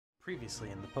Previously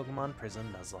in the Pokemon Prism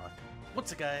Nuzlocke.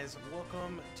 What's up, guys?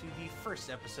 Welcome to the first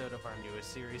episode of our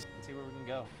newest series. Let's see where we can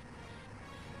go.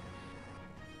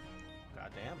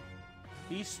 Goddamn.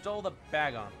 He stole the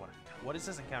bag on. What is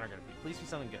this encounter going to be? Please be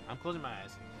something good. I'm closing my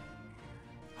eyes.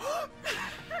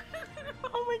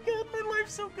 Oh my god, my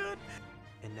life's so good.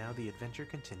 And now the adventure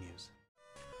continues.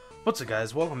 What's up,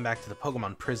 guys? Welcome back to the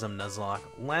Pokemon Prism Nuzlocke.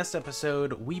 Last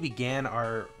episode, we began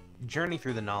our journey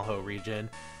through the Nalho region.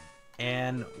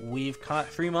 And we've caught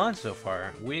 3 mons so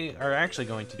far. We are actually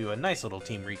going to do a nice little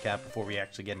team recap before we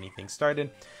actually get anything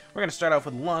started. We're going to start off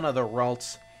with Lana the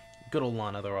Ralts. Good old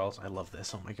Lana the Ralts. I love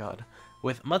this. Oh my god.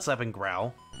 With Mudslap and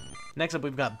Growl. Next up,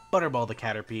 we've got Butterball the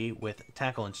Caterpie with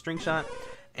Tackle and String Shot.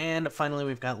 And finally,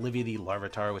 we've got Livy the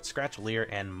Larvitar with Scratch, Leer,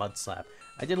 and Mudslap.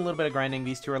 I did a little bit of grinding.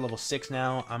 These two are level 6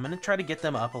 now. I'm going to try to get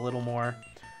them up a little more.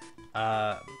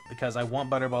 Because I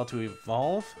want Butterball to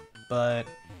evolve. But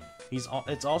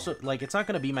it's also, like, it's not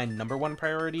going to be my #1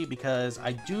 priority because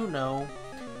I do know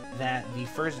that the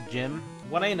first gym,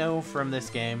 what I know from this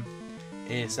game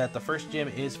is that the first gym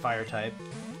is fire type.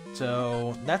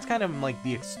 So that's kind of like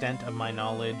the extent of my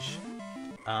knowledge.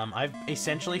 I've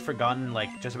essentially forgotten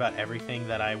like just about everything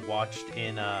that I watched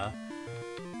in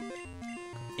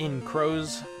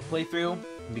Crow's playthrough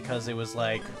because it was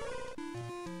like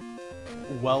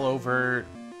well over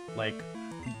like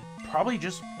probably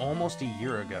just almost a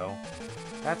year ago.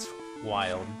 That's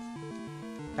wild.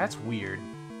 That's weird.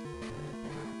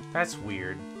 That's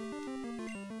weird.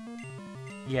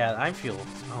 Yeah, I feel...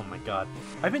 Oh my god.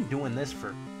 I've been doing this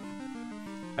for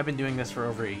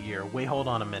over a year. Wait, hold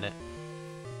on a minute.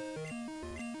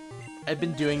 I've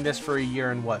been doing this for a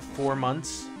year and what, 4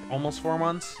 months? Almost 4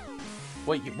 months?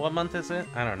 Wait, what month is it?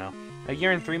 I don't know. A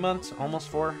year and 3 months? Almost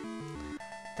 4?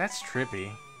 That's trippy.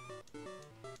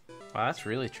 Wow, that's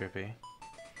really trippy.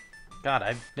 God,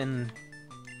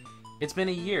 it's been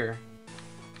a year.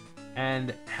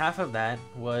 And half of that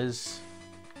was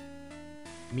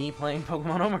me playing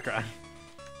Pokemon Omicron.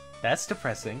 That's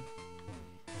depressing.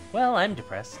 Well, I'm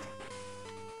depressed.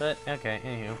 But, okay,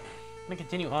 anywho. I'm gonna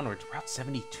continue onwards. Route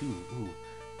 72. Ooh,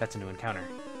 that's a new encounter.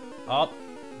 Oh,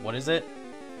 what is it?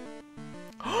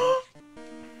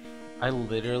 I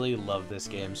literally love this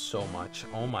game so much.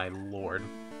 Oh my lord.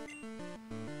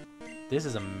 This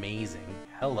is amazing.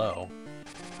 Hello.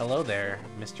 Hello there,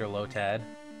 Mr. Lotad.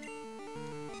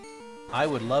 I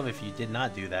would love if you did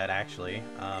not do that, actually.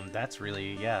 That's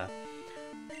really, yeah.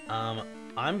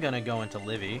 I'm gonna go into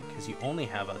Livy, because you only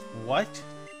have a... What?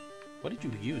 What did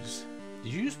you use?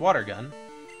 Did you use Water Gun?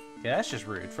 Yeah, that's just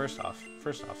rude. First off.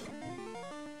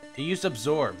 You used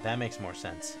Absorb. That makes more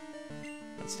sense.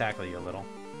 Let's tackle you a little.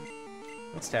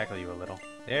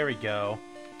 There we go.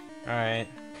 Alright,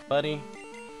 buddy.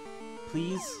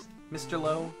 Please, Mr.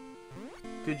 Lowe,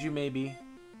 could you maybe...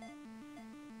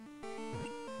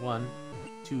 1,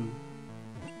 2,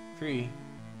 3.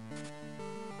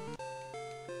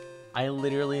 I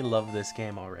literally love this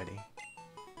game already.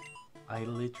 I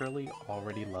literally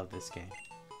already love this game.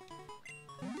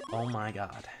 Oh my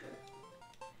god.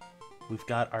 We've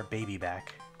got our baby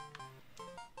back.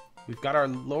 We've got our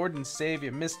Lord and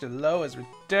Savior, Mr. Lowe, has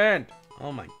returned.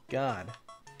 Oh my god.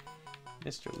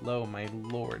 Mr. Lowe, my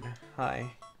lord. Hi.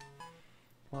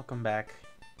 Welcome back.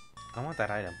 I want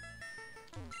that item.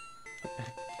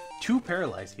 2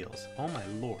 paralyzed heals. Oh my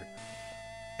lord.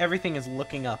 Everything is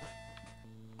looking up.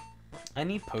 I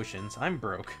need potions. I'm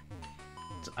broke.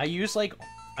 I use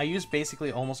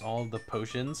basically almost all of the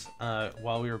potions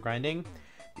while we were grinding.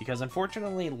 Because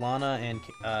unfortunately Lana and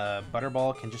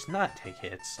Butterball can just not take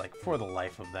hits, like, for the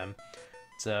life of them.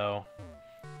 So,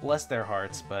 bless their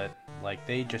hearts, but, like,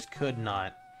 they just could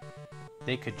not,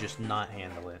 they could just not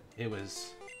handle it. It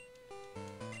was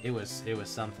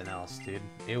something else, dude.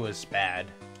 It was bad.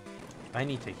 I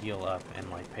need to heal up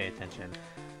and, like, pay attention.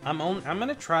 I'm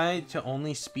gonna try to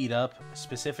only speed up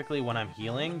specifically when I'm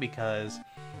healing, because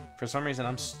for some reason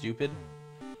I'm stupid.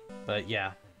 But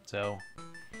yeah, so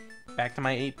back to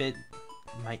my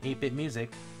 8-bit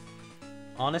music.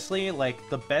 Honestly, like,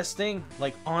 the best thing,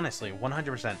 like, honestly,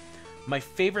 100%, my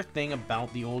favorite thing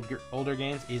about the older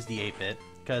games is the 8-bit,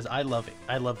 because I love it.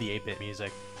 I love the 8-bit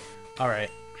music.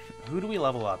 Alright, who do we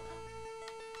level up?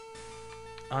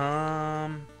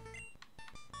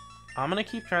 I'm gonna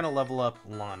keep trying to level up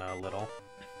Lana a little.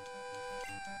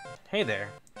 Hey there.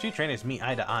 2 trainers meet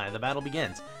eye to eye. The battle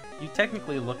begins. You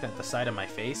technically looked at the side of my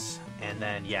face, and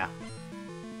then, yeah.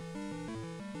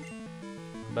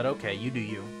 But okay, you do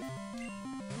you.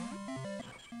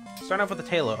 Start off with a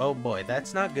Tailo. Oh boy,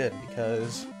 that's not good,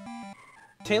 because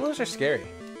Talos are scary.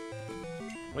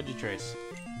 What'd you trace?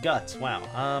 Guts, wow.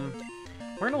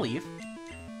 We're gonna leave.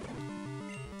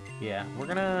 Yeah, we're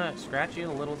gonna scratch you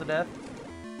a little to death.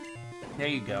 There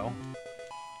you go.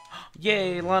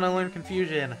 Yay, Lana learned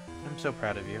Confusion. I'm so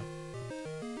proud of you.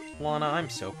 Lana, I'm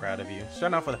so proud of you.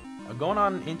 Starting off with going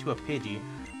on into a Pidgey.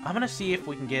 I'm gonna see if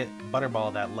we can get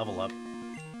Butterball that level up.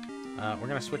 We're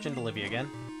gonna switch into Livy again.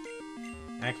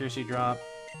 Accuracy drop.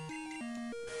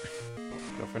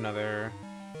 Go for another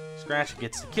scratch.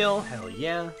 Gets the kill. Hell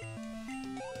yeah.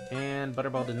 And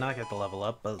Butterball did not get the level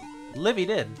up, but Livy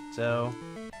did. So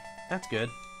that's good.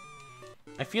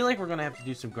 I feel like we're gonna have to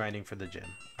do some grinding for the gym.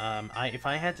 If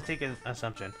I had to take an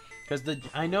assumption, because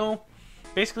I know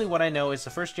basically what I know is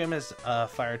the first gym is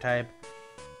fire type.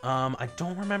 I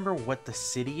don't remember what the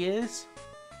city is.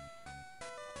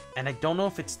 And I don't know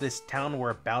if it's this town we're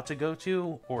about to go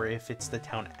to, or if it's the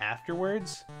town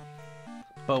afterwards.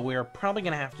 But we're probably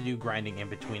going to have to do grinding in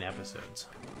between episodes.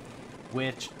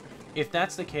 Which, if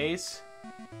that's the case,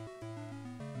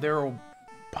 there will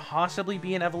possibly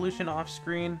be an evolution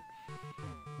off-screen.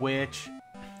 Which,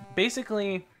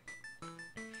 basically,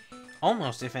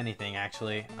 almost if anything,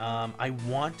 actually, I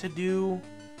want to do...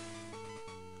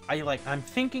 I'm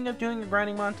thinking of doing a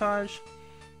grinding montage,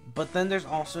 but then there's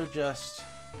also just...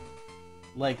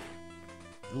 like,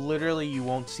 literally you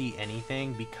won't see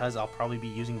anything because I'll probably be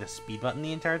using the speed button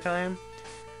the entire time.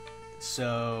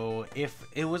 So if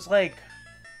it was like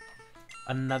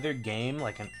another game,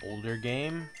 like an older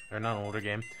game, or not an older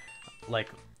game, like,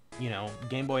 you know,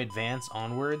 Game Boy Advance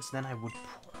onwards, then I would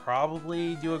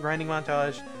probably do a grinding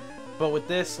montage. But with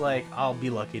this, like, I'll be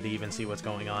lucky to even see what's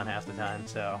going on half the time,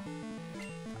 so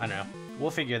I don't know.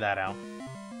 We'll figure that out.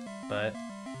 But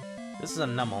this is a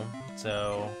Numel,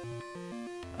 so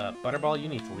Butterball, you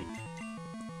need to leave.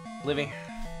 Livy.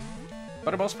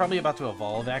 Butterball's probably about to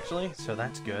evolve, actually, so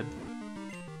that's good.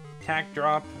 Attack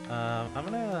drop. I'm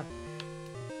gonna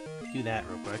do that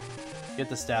real quick. Get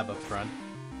the stab up front.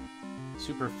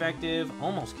 Super effective.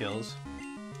 Almost kills.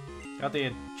 Got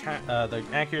the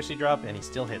accuracy drop, and he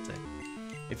still hits it.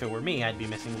 If it were me, I'd be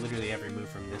missing literally every move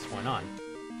from this point on.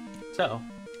 So,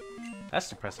 that's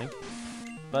depressing.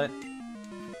 But,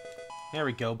 there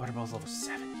we go. Butterball's level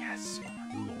 7. Yes. Oh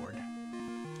my lord.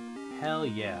 Hell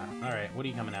yeah. Alright, what are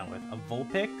you coming out with? A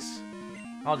Vulpix?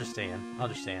 I'll just stay in. I'll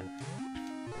just stay in.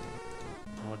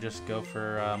 We'll just go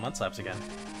for Mud Slaps again.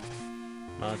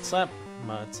 Mud Slap.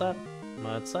 Mud Slap.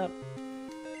 Mud Slap.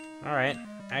 Alright.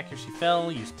 Accuracy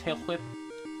fell. Use Tail Whip.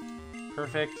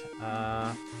 Perfect.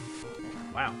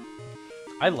 Wow.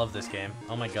 I love this game.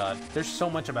 Oh my god. There's so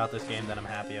much about this game that I'm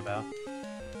happy about.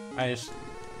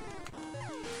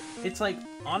 It's like,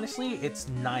 honestly, it's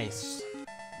nice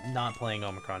not playing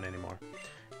Omicron anymore.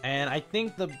 And I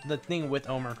think the thing with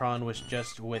Omicron was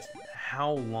just with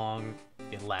how long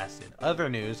it lasted. Other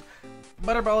news,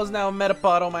 Butterball is now a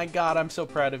Metapod. Oh my god, I'm so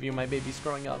proud of you. My baby's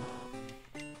growing up.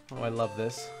 Oh, I love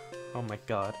this. Oh my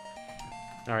god.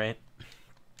 Alright.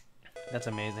 That's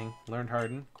amazing. Learned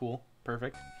Harden. Cool.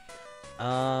 Perfect.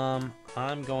 I'm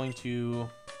going to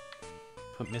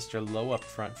put Mr. Low up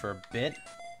front for a bit.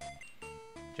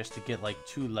 Just to get like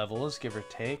 2 levels, give or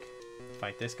take.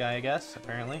 Fight this guy, I guess,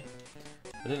 apparently.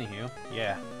 But anywho,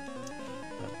 yeah.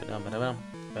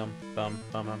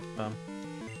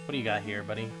 What do you got here,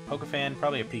 buddy? Pokefan,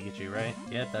 probably a Pikachu, right?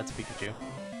 Yep, that's Pikachu.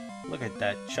 Look at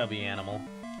that chubby animal.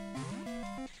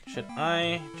 Should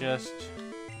I just...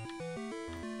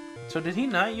 So did he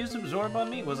not use Absorb on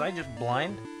me? Was I just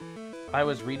blind? I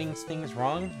was reading things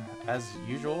wrong, as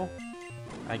usual,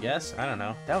 I guess. I don't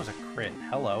know. That was a crit.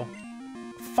 Hello.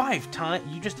 5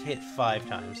 times? You just hit 5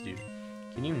 times, dude.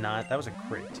 Can you not? That was a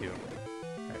crit, too.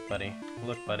 Alright, buddy.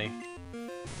 Look, buddy.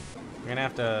 We're gonna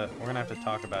have to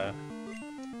talk about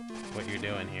what you're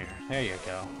doing here. There you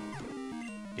go.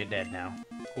 You're dead now.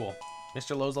 Cool.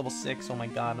 Mr. Low's level 6. Oh my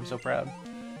god, I'm so proud.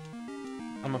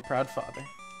 I'm a proud father.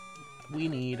 We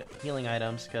need healing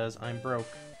items because I'm broke.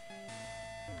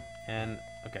 And,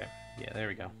 okay. Yeah, there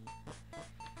we go.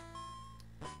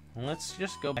 Let's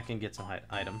just go back and get some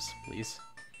items, please.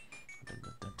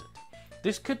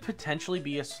 This could potentially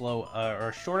be a slow or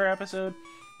a shorter episode.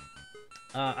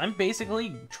 I'm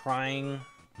basically trying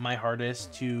my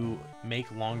hardest to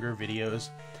make longer videos.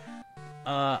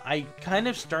 I kind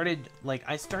of started, like,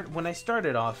 when I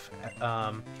started off,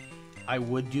 I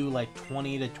would do like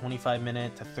 20 to 25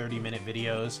 minute to 30 minute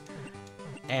videos,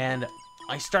 and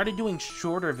I started doing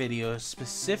shorter videos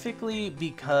specifically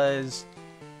because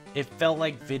it felt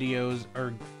like videos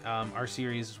or our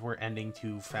series were ending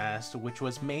too fast, which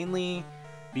was mainly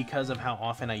because of how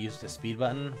often I used the speed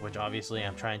button, which obviously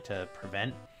I'm trying to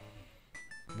prevent.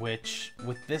 Which,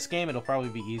 with this game, it'll probably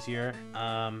be easier.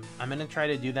 I'm going to try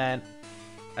to do that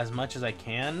as much as I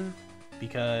can,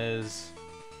 because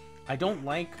I don't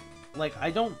like like,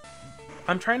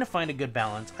 I'm trying to find a good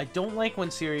balance. I don't like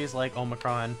when series like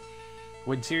Omicron,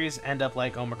 when series end up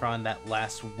like Omicron that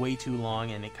lasts way too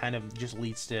long and it kind of just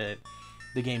leads to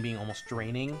the game being almost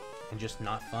draining and just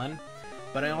not fun.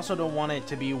 But I also don't want it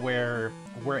to be where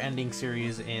we're ending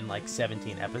series in like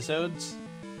 17 episodes,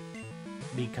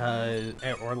 because,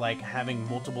 or like having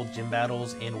multiple gym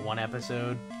battles in one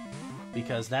episode,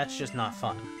 because that's just not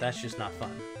fun. That's just not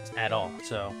fun at all.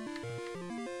 So,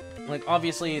 like,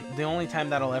 obviously, the only time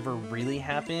that'll ever really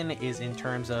happen is in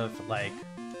terms of, like,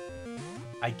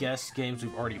 I guess games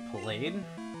we've already played,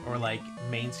 or, like,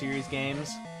 main series games,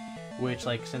 which,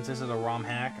 like, since this is a ROM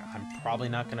hack, I'm probably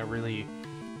not going to really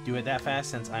do it that fast,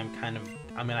 since I'm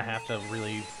going to have to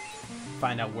really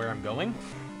find out where I'm going.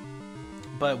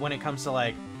 But when it comes to,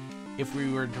 like, if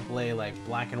we were to play, like,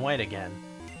 Black and White again,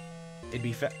 it'd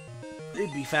be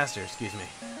faster, excuse me.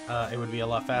 It would be a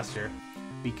lot faster,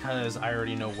 because I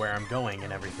already know where I'm going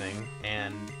and everything,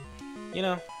 and, you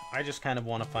know, I just kind of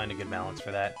want to find a good balance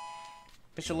for that.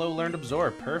 Bichelo learned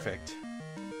Absorb, perfect.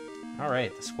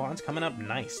 Alright, the squad's coming up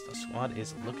nice. The squad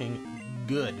is looking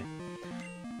good.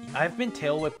 I've been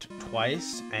tail whipped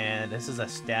twice, and this is a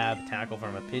stab tackle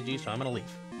from a Pidgey, so I'm gonna leave.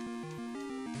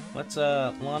 Let's,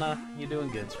 Lana, you doing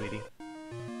good, sweetie.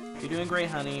 You're doing great,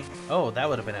 honey. Oh, that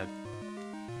would have been a...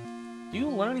 Do you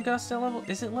learn Gust at level...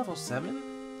 Is it level 7?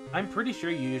 I'm pretty sure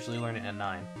you usually learn it at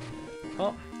 9.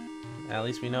 Well, at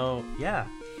least we know... Yeah.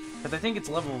 But I think it's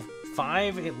level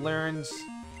 5, it learns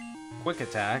Quick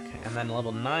Attack, and then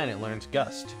level 9, it learns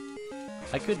Gust.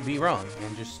 I could be wrong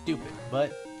and just stupid,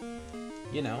 but...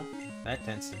 You know, that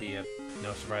tends to be a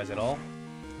no surprise at all.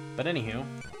 But anywho,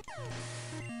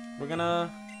 we're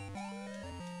gonna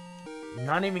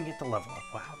not even get the level up.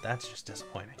 Wow, that's just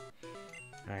disappointing.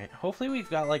 Alright, hopefully we've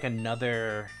got like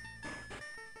another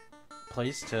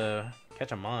place to catch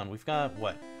them on. We've got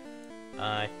what?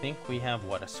 I think we have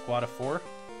what, a squad of 4?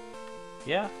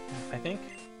 Yeah, I think.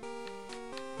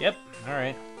 Yep,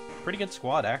 alright. Pretty good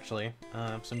squad actually.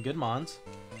 Some good mons.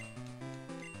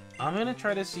 I'm gonna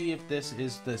try to see if this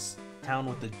is this town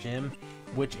with the gym,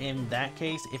 which in that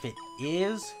case, if it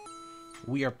is,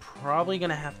 we are probably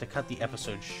gonna have to cut the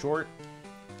episode short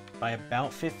by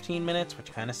about 15 minutes,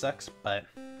 which kind of sucks, but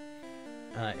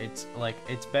it's like,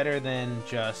 it's better than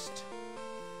just,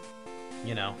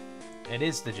 you know, it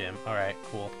is the gym. Alright,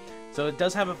 cool. So it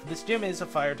does have a, this gym is a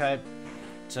fire type,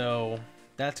 so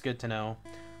that's good to know.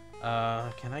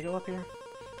 Can I go up here?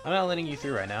 I'm not letting you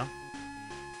through right now.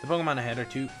 The Pokemon ahead are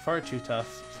far too tough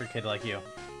for a kid like you.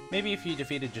 Maybe if you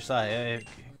defeated Josiah, it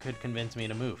could convince me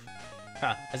to move.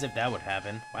 Ha, as if that would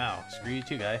happen. Wow, screw you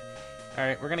too, guy.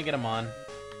 Alright, we're gonna get him on.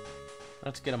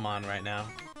 Let's get him on right now.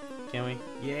 Can we?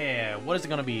 Yeah, what is it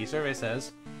gonna be? Survey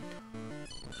says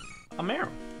a Meryl.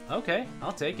 Okay,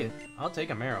 I'll take it. I'll take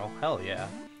a Meryl. Hell yeah.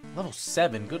 Level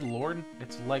 7, good lord.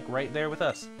 It's like right there with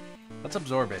us. Let's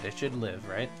absorb it. It should live,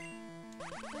 right?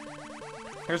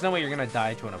 There's no way you're gonna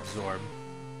die to an absorb.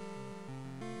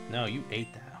 No, you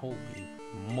ate that. Holy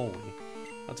moly.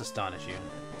 Let's astonish you.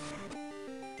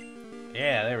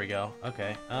 Yeah, there we go.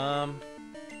 Okay.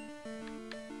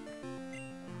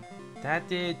 That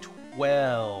did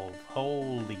 12.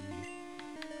 Holy.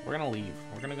 We're gonna leave.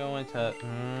 We're gonna go into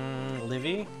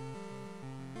Livy.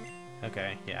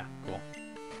 Okay, yeah, cool.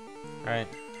 Alright.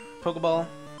 Pokeball.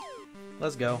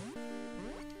 Let's go.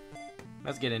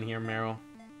 Let's get in here, Meryl.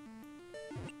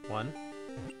 1,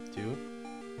 2,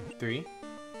 3.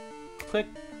 Click.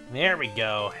 There we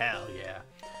go. Hell yeah.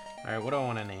 Alright, what do I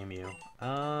want to name you?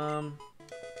 Mr.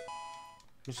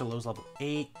 Lowe's level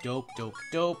 8. Dope, dope,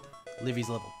 dope. Livy's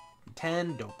level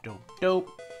 10. Dope, dope,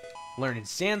 dope. Learning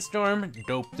Sandstorm.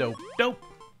 Dope, dope, dope.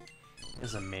 This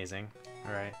is amazing.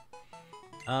 Alright.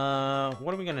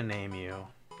 What are we gonna name you?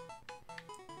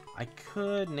 I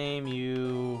could name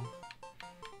you...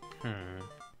 Alright,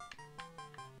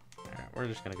 we're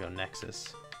just gonna go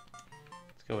Nexus.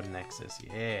 Let's go with Nexus.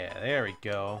 Yeah, there we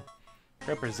go.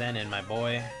 Representing, my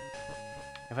boy.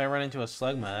 If I run into a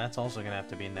Slugma, that's also gonna have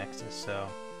to be Nexus, so...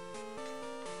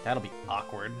 That'll be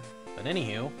awkward. But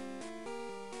anywho,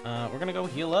 we're gonna go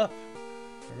heal up.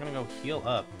 We're gonna go heal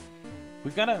up.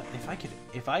 We've got a...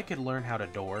 If I could learn how to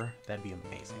door, that'd be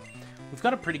amazing. We've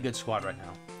got a pretty good squad right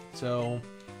now. So,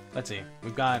 let's see.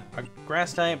 We've got a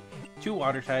Grass type, 2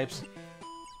 Water types,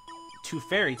 2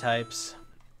 Fairy types,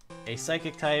 a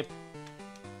Psychic type,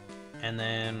 and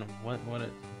then and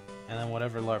then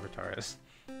whatever Larvitar is.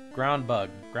 Ground Bug.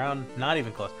 Ground, not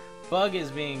even close. Bug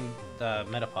is being the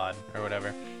Metapod or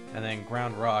whatever, and then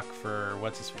Ground Rock for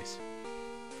what's his face,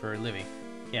 for Livy.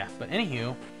 Yeah, but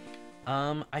anywho,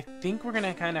 I think we're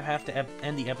gonna kind of have to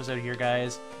end the episode here,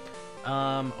 guys.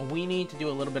 We need to do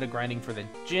a little bit of grinding for the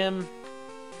gym.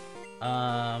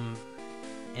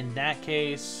 In that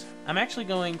case, I'm actually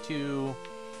going to...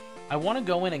 I want to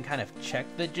go in and kind of check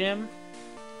the gym,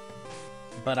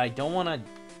 but I don't want to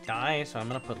die, so I'm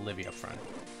going to put Livy up front.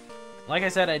 Like I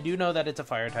said, I do know that it's a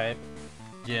fire type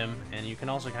gym, and you can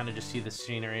also kind of just see the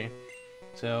scenery.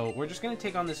 So we're just going to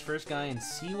take on this first guy and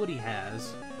see what he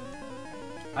has.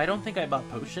 I don't think I bought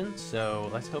potions, so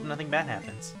let's hope nothing bad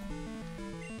happens.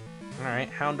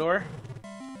 Alright, Houndor.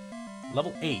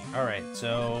 Level 8. Alright,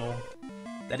 so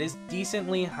that is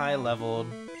decently high leveled.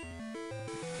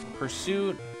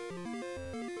 Pursuit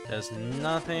does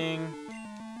nothing.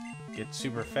 Gets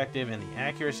super effective in the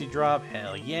accuracy drop.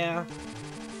 Hell yeah.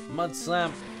 Mud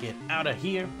Slap, get out of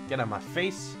here. Get out of my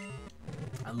face.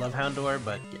 I love Houndor,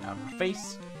 but get out of my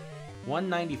face.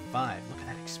 195. Look at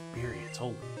that experience.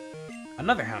 Holy.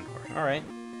 Another Houndor. Alright.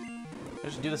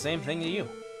 Let's do the same thing to you.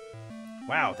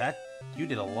 Wow, that... You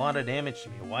did a lot of damage to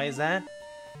me. Why is that?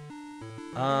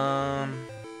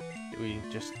 Do we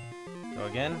just go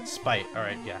again? Spite.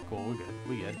 Alright, yeah, cool. We're good.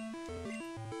 We good.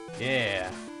 Yeah.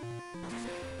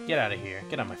 Get out of here.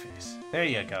 Get out of my face. There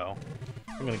you go.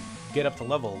 We're gonna get up to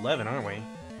level 11, aren't we?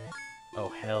 Oh,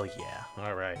 hell yeah.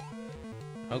 Alright.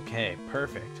 Okay,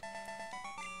 perfect.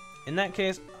 In that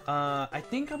case, I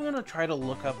think I'm gonna try to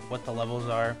look up what the levels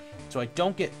are so I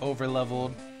don't get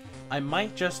over-leveled. I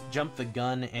might just jump the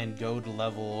gun and go to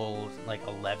level, like,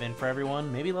 11 for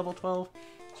everyone. Maybe level 12,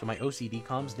 so my OCD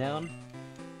calms down.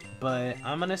 But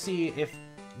I'm gonna see if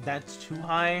that's too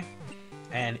high,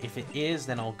 and if it is,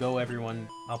 then I'll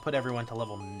put everyone to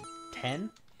level 10.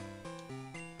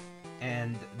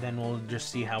 And then we'll just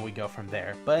see how we go from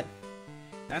there. But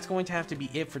that's going to have to be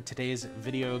it for today's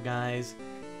video, guys.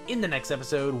 In the next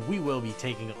episode, we will be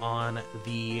taking on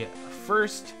the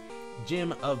first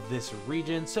gym of this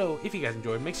region. So if you guys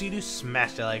enjoyed, make sure you do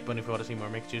smash that like button. If you want to see more,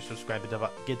 make sure you subscribe to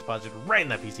get deposited right in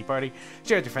that PC party.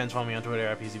 Share it with your friends. Follow me on Twitter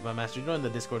at PCBloodMaster. Join the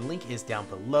Discord, link is down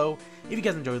below. If you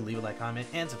guys enjoyed, leave a like, comment,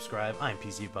 and subscribe. I'm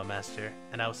PCBloodMaster,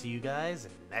 and I will see you guys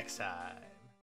next time.